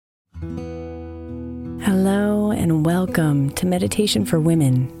Hello and welcome to Meditation for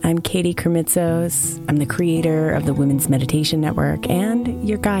Women. I'm Katie Kremitzos. I'm the creator of the Women's Meditation Network and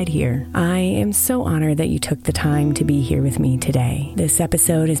your guide here. I am so honored that you took the time to be here with me today. This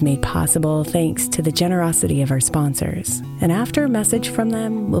episode is made possible thanks to the generosity of our sponsors. And after a message from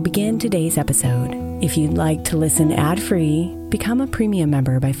them, we'll begin today's episode. If you'd like to listen ad-free, become a premium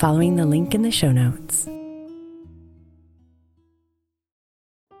member by following the link in the show notes.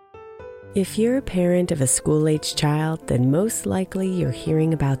 If you're a parent of a school-aged child, then most likely you're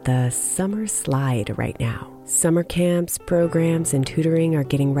hearing about the summer slide right now. Summer camps, programs, and tutoring are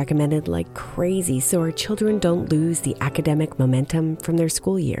getting recommended like crazy so our children don't lose the academic momentum from their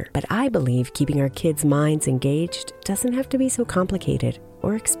school year. But I believe keeping our kids' minds engaged doesn't have to be so complicated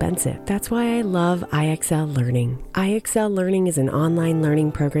or expensive. That's why I love IXL Learning. IXL Learning is an online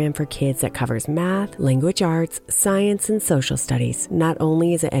learning program for kids that covers math, language arts, science, and social studies. Not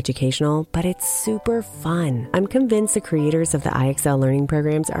only is it educational, but it's super fun. I'm convinced the creators of the IXL Learning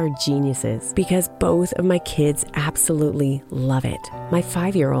programs are geniuses because both of my kids absolutely love it. My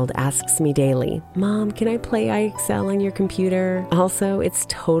 5-year-old asks me daily, "Mom, can I play IXL on your computer?" Also, it's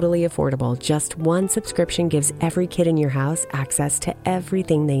totally affordable. Just one subscription gives every kid in your house access to everything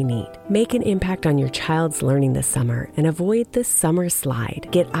they need. Make an impact on your child's learning this summer and avoid the summer slide.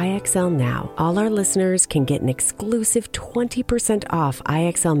 Get IXL now. All our listeners can get an exclusive 20% off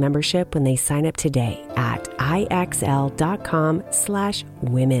IXL membership when they sign up today at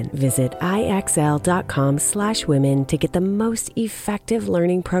IXL.com/women. Visit IXL.com/women to get the most effective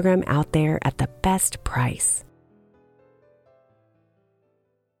learning program out there at the best price.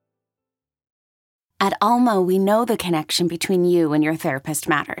 At Alma, we know the connection between you and your therapist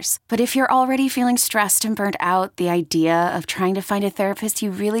matters. But if you're already feeling stressed and burnt out, the idea of trying to find a therapist you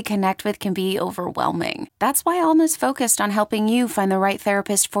really connect with can be overwhelming. That's why Alma's focused on helping you find the right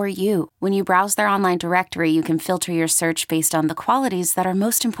therapist for you. When you browse their online directory, you can filter your search based on the qualities that are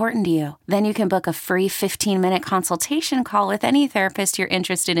most important to you. Then you can book a free 15-minute consultation call with any therapist you're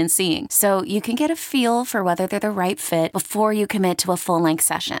interested in seeing, so you can get a feel for whether they're the right fit before you commit to a full-length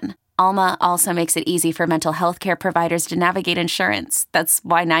session. Alma also makes it easy for mental health care providers to navigate insurance. That's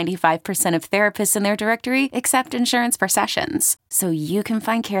why 95% of therapists in their directory accept insurance for sessions, so you can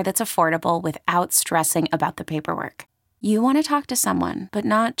find care that's affordable without stressing about the paperwork. You want to talk to someone, but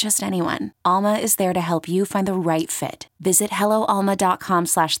not just anyone. Alma is there to help you find the right fit. Visit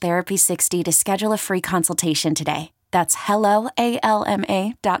helloalma.com/therapy60 to schedule a free consultation today. That's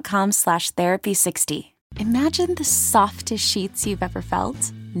helloalma.com/therapy60. Imagine the softest sheets you've ever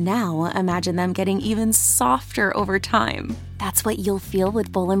felt. Now imagine them getting even softer over time. That's what you'll feel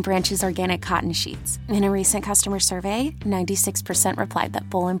with Boll & Branch's organic cotton sheets. In a recent customer survey, 96% replied that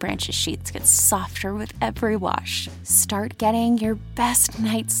Boll & Branch's sheets get softer with every wash. Start getting your best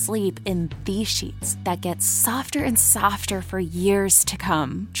night's sleep in these sheets that get softer and softer for years to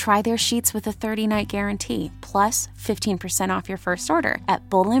come. Try their sheets with a 30-night guarantee, plus 15% off your first order at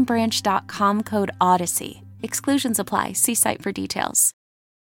bollandbranch.com code Odyssey. Exclusions apply. See site for details.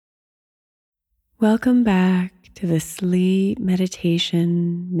 Welcome back to the Sleep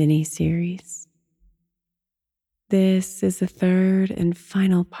Meditation mini-series. This is the third and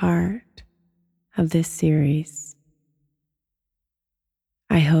final part of this series.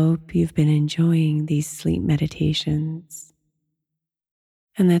 I hope you've been enjoying these sleep meditations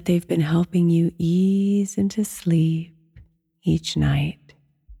and that they've been helping you ease into sleep each night.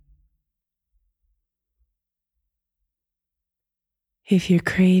 If you're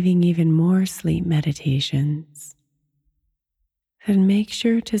craving even more sleep meditations, then make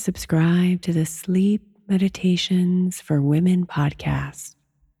sure to subscribe to the Sleep Meditations for Women podcast,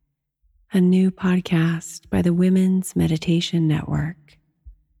 a new podcast by the Women's Meditation Network.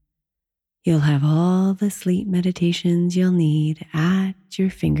 You'll have all the sleep meditations you'll need at your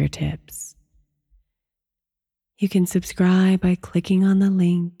fingertips. You can subscribe by clicking on the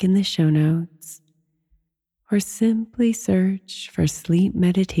link in the show notes, or simply search for Sleep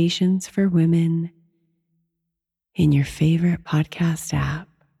Meditations for Women in your favorite podcast app.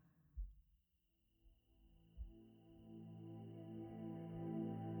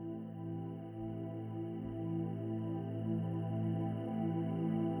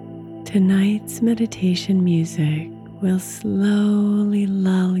 Tonight's meditation music will slowly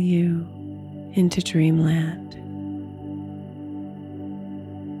lull you into dreamland.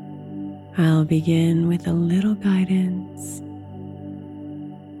 I'll begin with a little guidance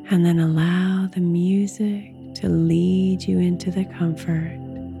and then allow the music to lead you into the comfort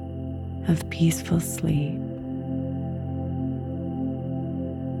of peaceful sleep.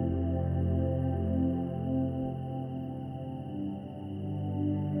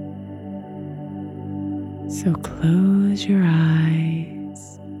 So close your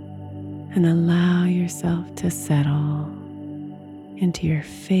eyes and allow yourself to settle into your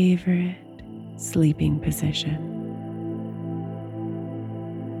favorite sleeping position.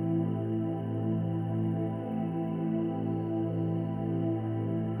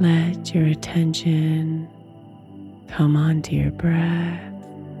 Let your attention come onto your breath.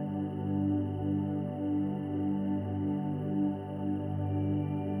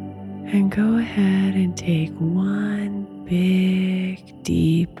 And go ahead and take one big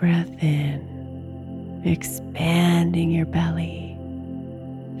deep breath in, expanding your belly,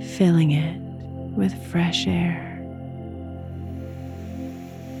 filling it with fresh air.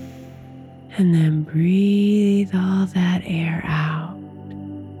 And then breathe all that air out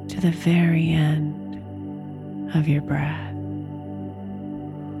to the very end of your breath.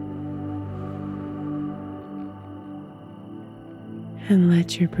 And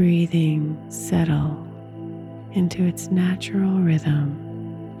let your breathing settle into its natural rhythm.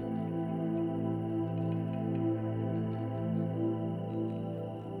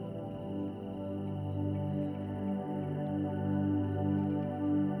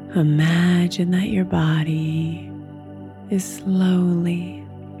 Imagine that your body is slowly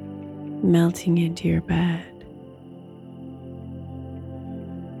melting into your bed.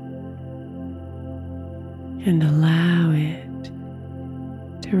 And allow it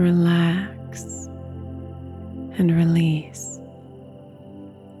to relax and release.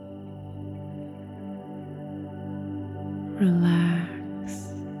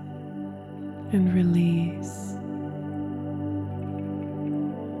 Relax and release.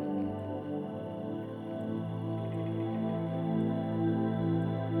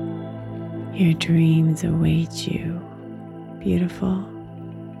 Your dreams await you, beautiful.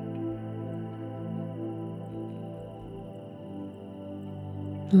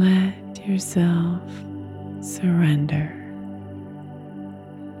 Let yourself surrender.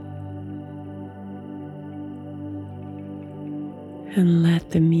 And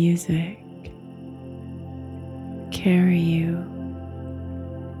let the music carry you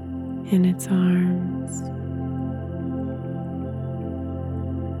in its arms.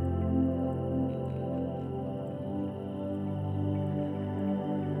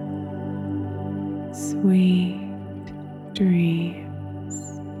 Sweet dreams.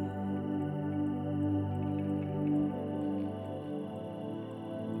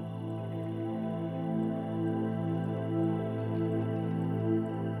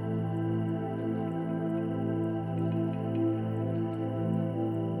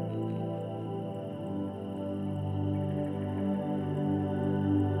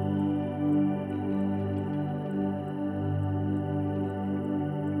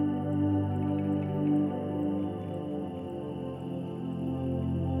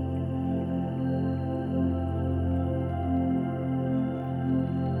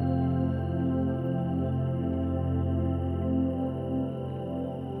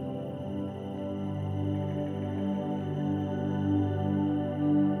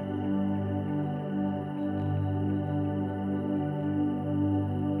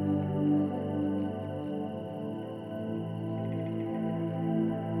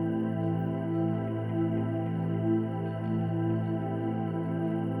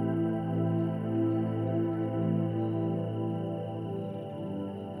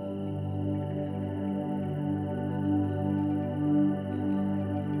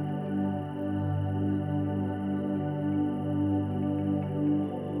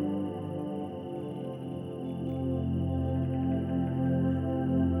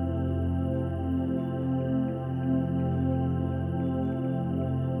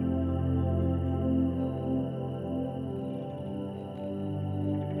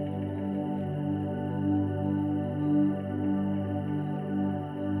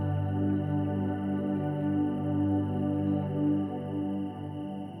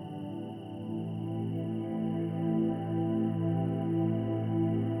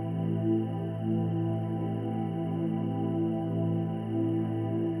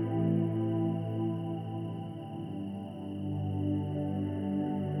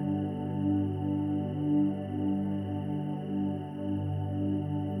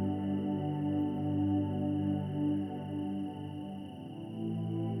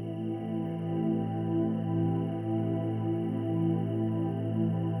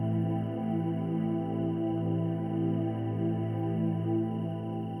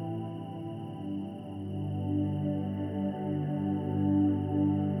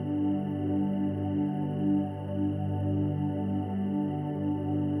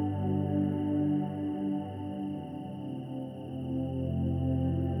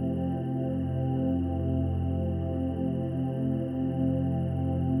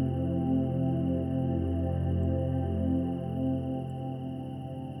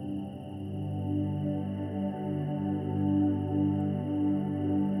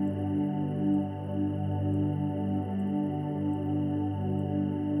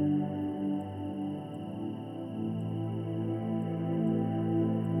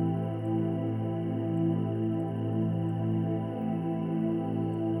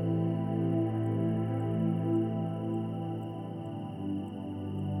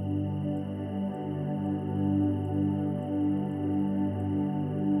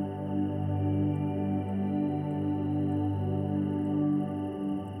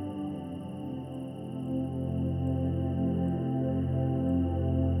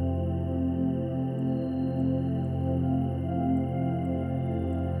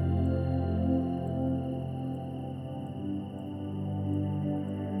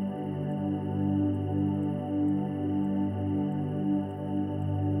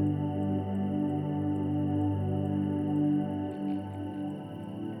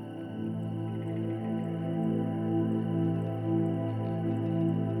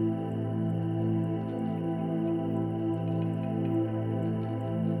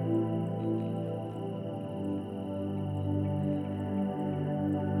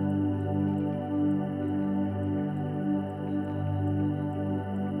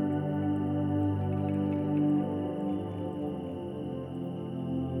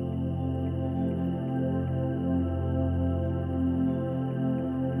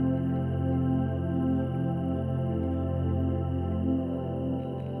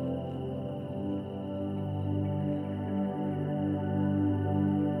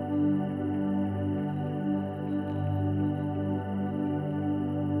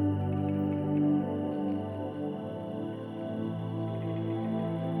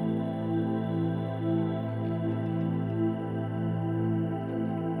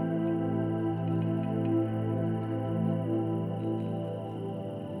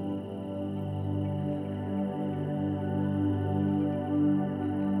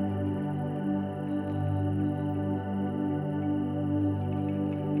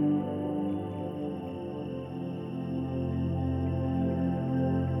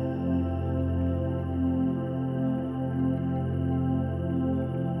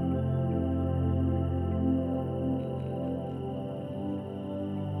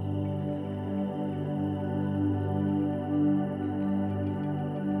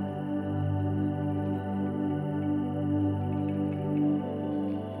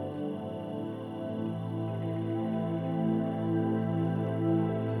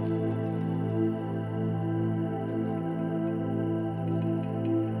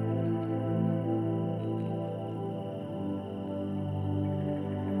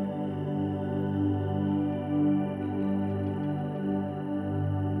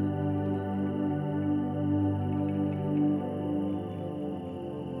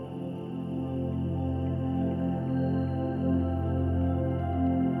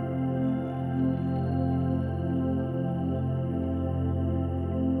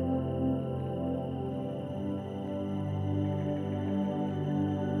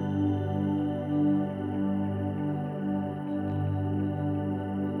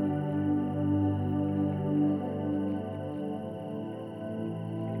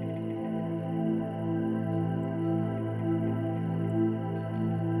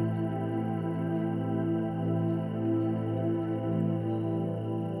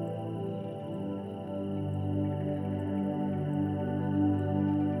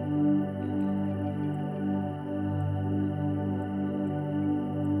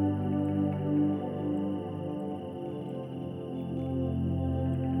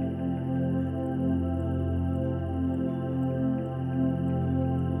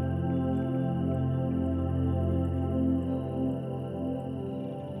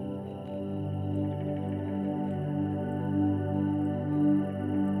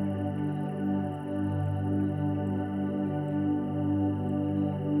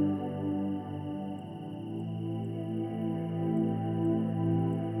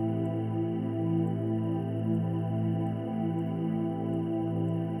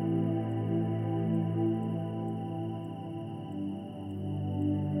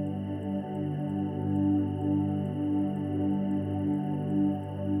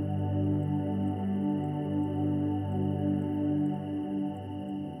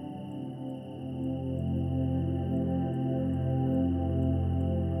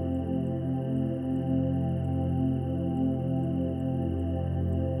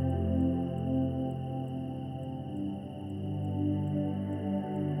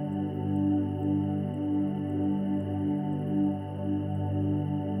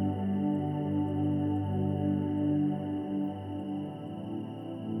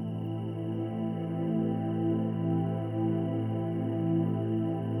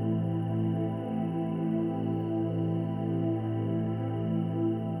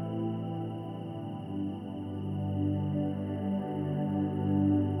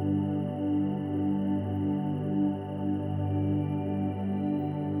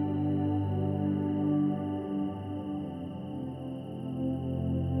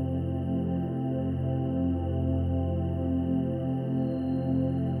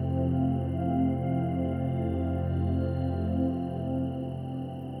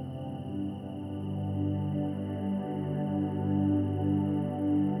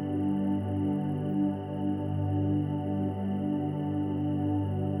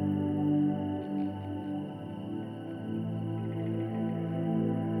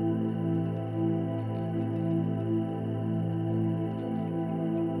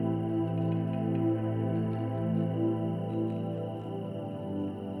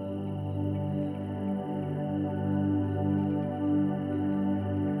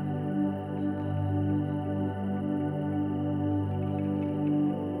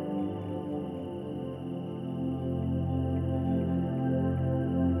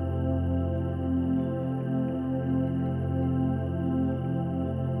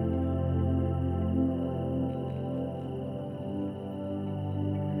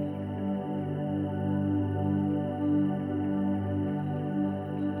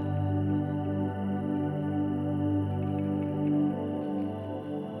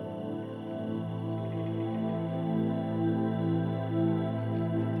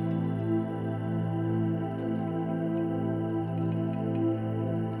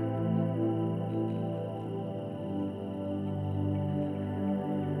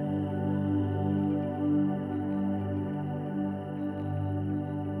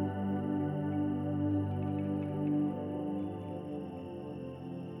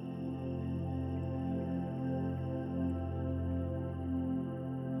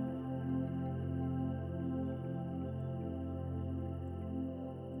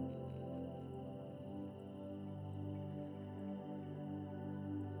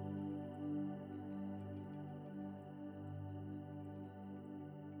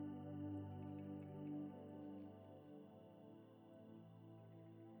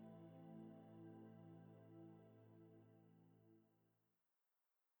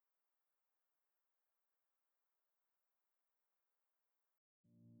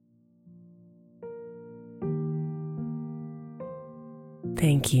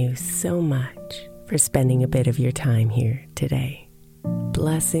 Thank you so much for spending a bit of your time here today.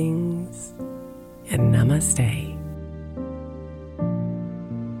 Blessings and namaste.